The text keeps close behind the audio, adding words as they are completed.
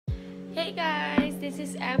Hey guys, this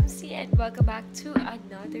is MC and welcome back to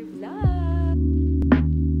another vlog.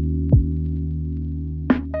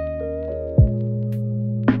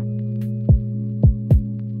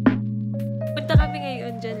 Punta kami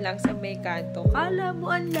ngayon dyan lang sa may kanto. Kala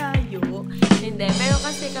mo ang layo. Hindi, pero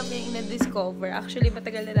kasi kami yung na-discover. Actually,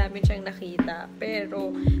 matagal na namin siyang nakita.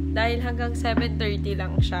 Pero dahil hanggang 7:30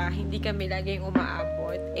 lang siya, hindi kami laging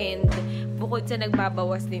umaabot. And bukod sa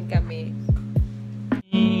nagbabawas din kami.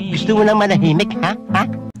 Gusto mo nang manahimik, ha?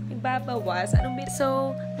 Babawas.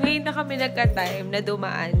 So, ngayon na kami nagka-time na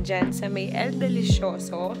dumaan dyan sa may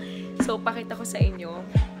DELISYOSO. So, pakita ko sa inyo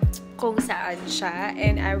kung saan siya.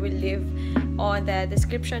 And I will leave on the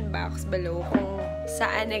description box below kung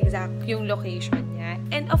saan exact yung location niya.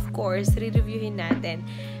 And of course, re-reviewin natin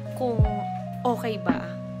kung okay ba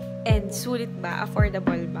and sulit ba,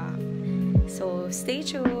 affordable ba. So, stay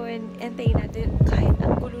tuned. Antayin natin kahit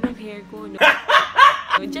ang gulo ng hair ko. No?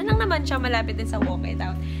 Diyan lang naman siya, malapit din sa walk it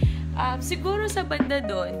out. Siguro sa banda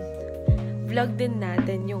doon, vlog din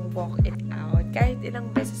natin yung walk it out. Kahit ilang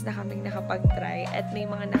beses na kaming nakapag-try at may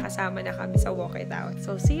mga nakasama na kami sa walk it out.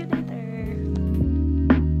 So, see you later!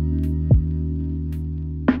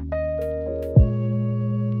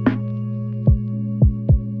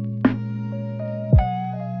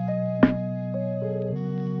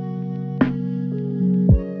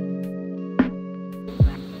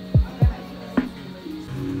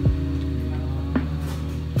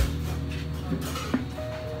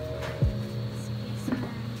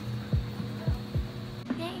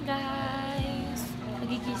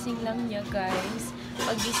 Pagigising lang niya, guys.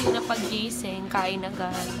 Paggising na paggising, kain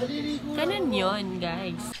agad. Ganun yun,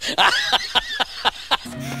 guys.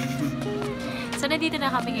 So, nandito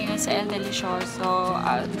na kami ngayon sa DELISYOSO.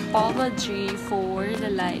 Palma G for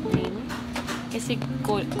the lighting. Kasi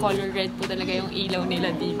color red po talaga yung ilaw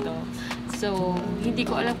nila dito. So, hindi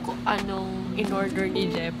ko alam kung anong in-order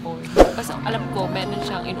ni Depo. Kasi alam ko, meron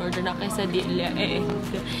siyang in-order na quesadilla and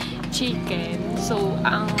chicken. So,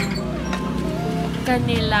 ang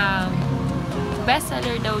kanilang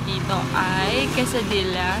bestseller daw dito ay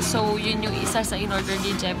quesadilla. So, yun yung isa sa in-order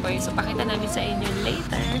ni Jepoy. So, pakita namin sa inyo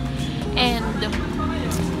later. And,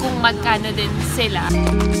 kung magkano din sila.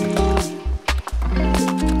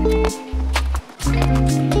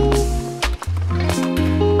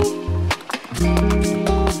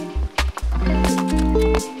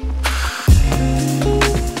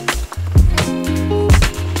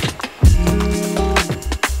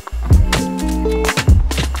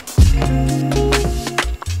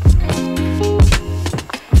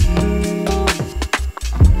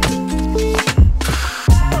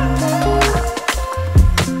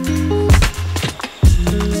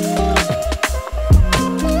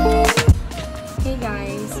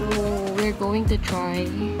 To try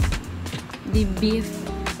the beef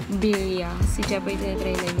birria. Si Jepoy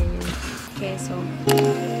tinatry na niya yung keso.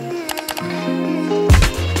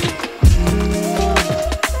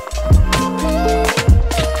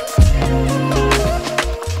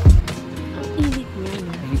 Ang init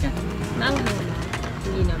niya. Naanghang na.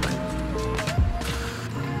 Hindi naman.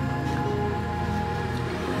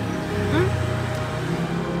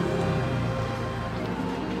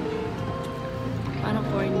 Parang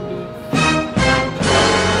corned beef.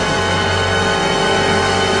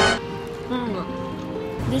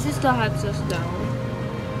 This is the hot sauce daw.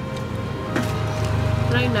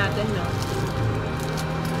 Try natin, no?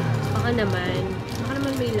 Baka naman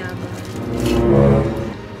may laban.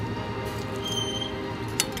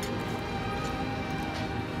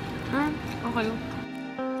 Okay.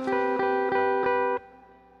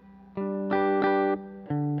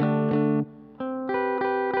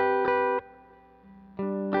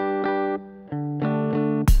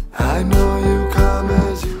 I know you come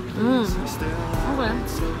as you please. Okay.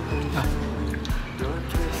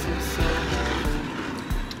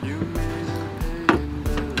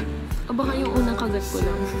 O baka yung unang kagat ko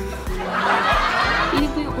lang. Pili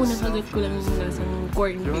ko yung unang kagat ko lang yung lasang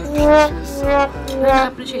corned beef.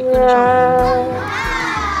 Na-appreciate ko na siya.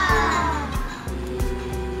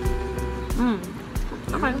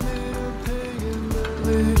 Okay.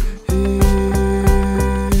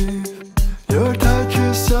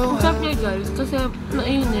 Sarap niya, guys, kasi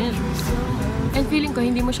mainit. And feeling ko,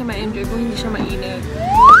 hindi mo siya ma-enjoy kung hindi siya mainit.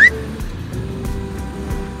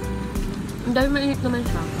 Dahil mainit naman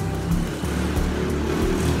siya.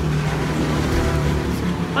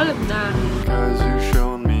 Alam na. Cause you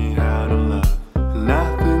showed me how to love.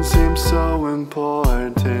 Nothing seems so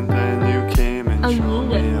important. Then you came and showed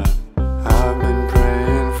me up. I've been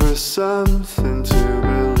praying for something to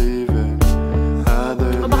believe in.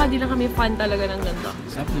 O baka di lang kami fan talaga ng ganito.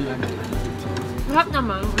 Sarap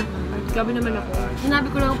naman. Grabe naman ako.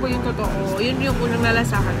 Sinabi ko lang po yung totoo. Yun yung unang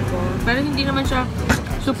nalasahan ko. Pero hindi naman siya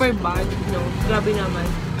super bad, no? Grabe naman.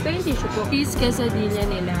 Pero yung tissue po. Cheese quesadilla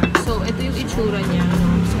nila. So, ito yung itsura niya,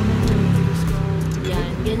 no? Yan.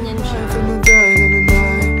 Ganyan siya.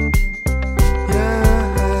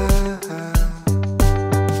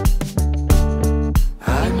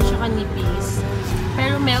 Ganyan siya kanipis.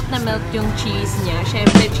 Pero melt na melt yung cheese niya.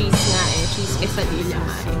 Syempre, cheese nga eh. Cheese quesadilla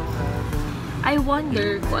nga eh. I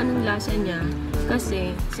wonder kung anong lasa niya.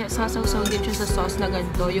 Kasi, sasawsaw din siya sa sauce na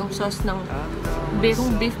ganito. Yung sauce ng beef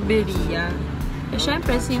birria. Eh,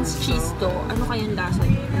 syempre, since cheese to, ano kayang lasa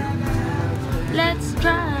niya? Let's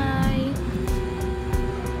try!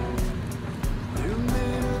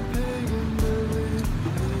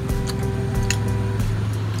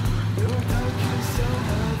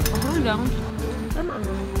 Okay lang. Tama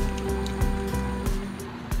nga.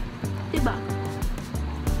 Diba?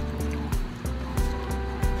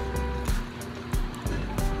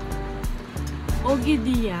 Ogi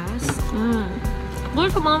Diaz.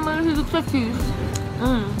 Gusto mga mahilig sa cheese.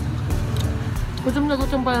 Gutom na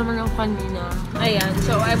gutom pa naman ako kanina. Ayan.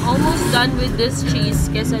 So, I'm almost done with this cheese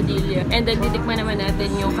quesadilla. And then, titikman naman natin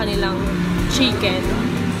yung kanilang chicken.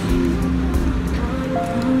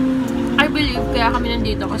 I believe kaya kami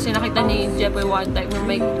nandito kasi nakita ni Jepoy one time na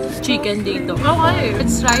may chicken dito. Okay.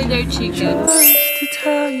 Let's try their chicken. To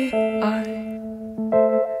tell you, I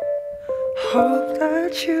hope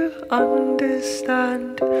that you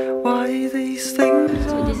understand why these things.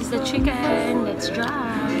 So this is the chicken. Let's try.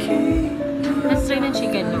 Let's try the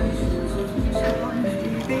chicken now.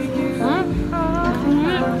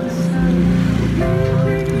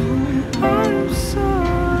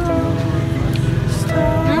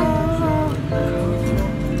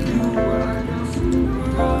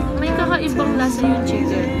 May kakaibang lasa yung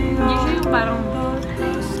chicken. Hindi siya yung parang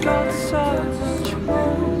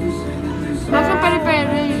lasang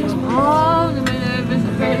peri-peri. Oh, naman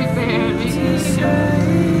sa peri-peri.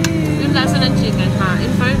 Yung lasa ng chicken, ha?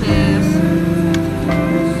 In fairness.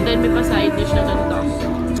 Then, may pa-side dish na ganito.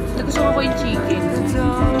 Nagustuhan ko yung chicken.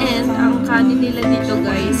 And, ang kanin nila dito,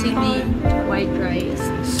 guys, hindi white rice.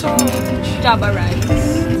 Java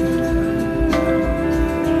rice.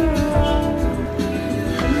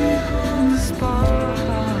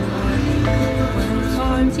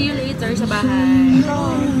 See you later sa bahay.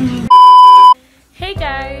 Hey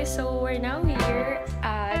guys! So, we're now here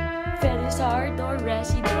at Felizardo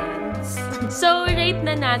Residence. So, rate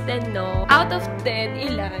na natin, no? Out of 10,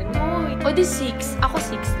 ilan? O di 6. Ako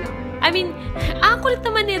 6 lang. I mean, kulit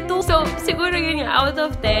naman ito. So, siguro yun nga, out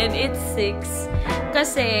of 10, it's 6.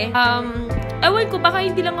 Kasi, ewan ko, baka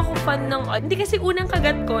hindi lang ako fan ng... Hindi kasi unang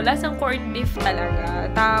kagat ko, lasang corned beef talaga.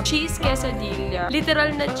 Tapos, cheese quesadilla.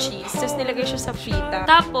 Literal na cheese. Tapos, nilagay siya sa pita.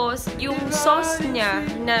 Tapos, yung sauce niya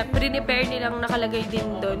na prepare nilang nakalagay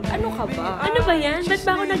din doon. Ano ka ba? Ano ba yan? Ba't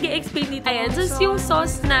ba ako nag-i-explain dito? Ayan. Tapos, yung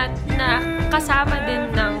sauce na kasama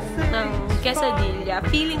din ng quesadilla,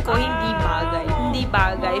 feeling ko hindi bagay. Hindi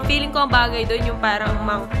bagay. Feeling ko ang bagay doon yung parang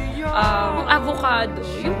avocado.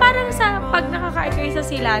 Yung parang sa pag nakakain kayo sa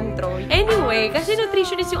cilantro. Anyway, kasi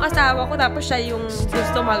nutritionist yung asawa ko tapos siya yung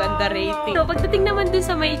gusto maganda rating. So, pagdating naman dun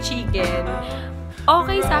sa may chicken,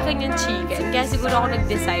 okay sa akin yung chicken. Kaya siguro ako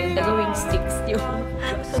nag-decide na gawing 6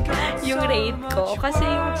 yung rate ko. Kasi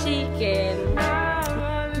yung chicken,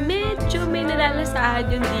 medyo may nalalasahan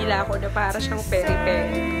yung dila ko na para siyang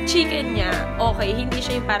peri-peri. Chicken niya, okay. Hindi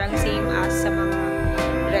siya yung parang same as sa mga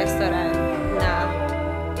restaurant na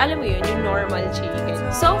alam mo yun, yung normal chicken.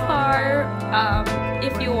 So far,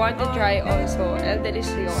 if you want to try also El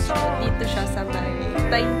Delicioso, dito siya sa may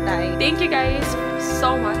Taytay. Thank you guys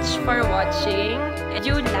so much for watching.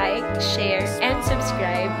 Do like, share, and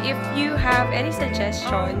subscribe if you have any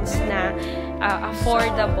suggestions na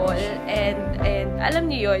affordable and alam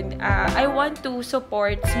niyo yun, I want to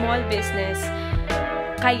support small business.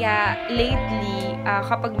 Kaya, lately,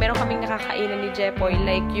 kapag meron kaming nakakainan ni Jepoy,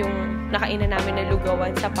 like yung nakainan namin na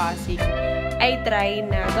lugawan sa Pasig, I try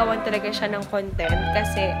na gawan talaga siya ng content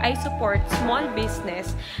kasi I support small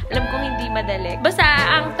business. Alam kong hindi madali. Basta,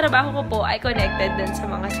 ang trabaho ko po ay connected dun sa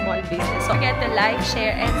mga small business. So, get to like,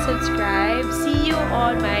 share, and subscribe. See you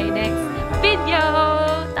on my next video!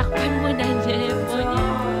 Takpan mo na, Jepoy.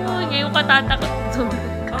 Oh, ngayon ka tatakot.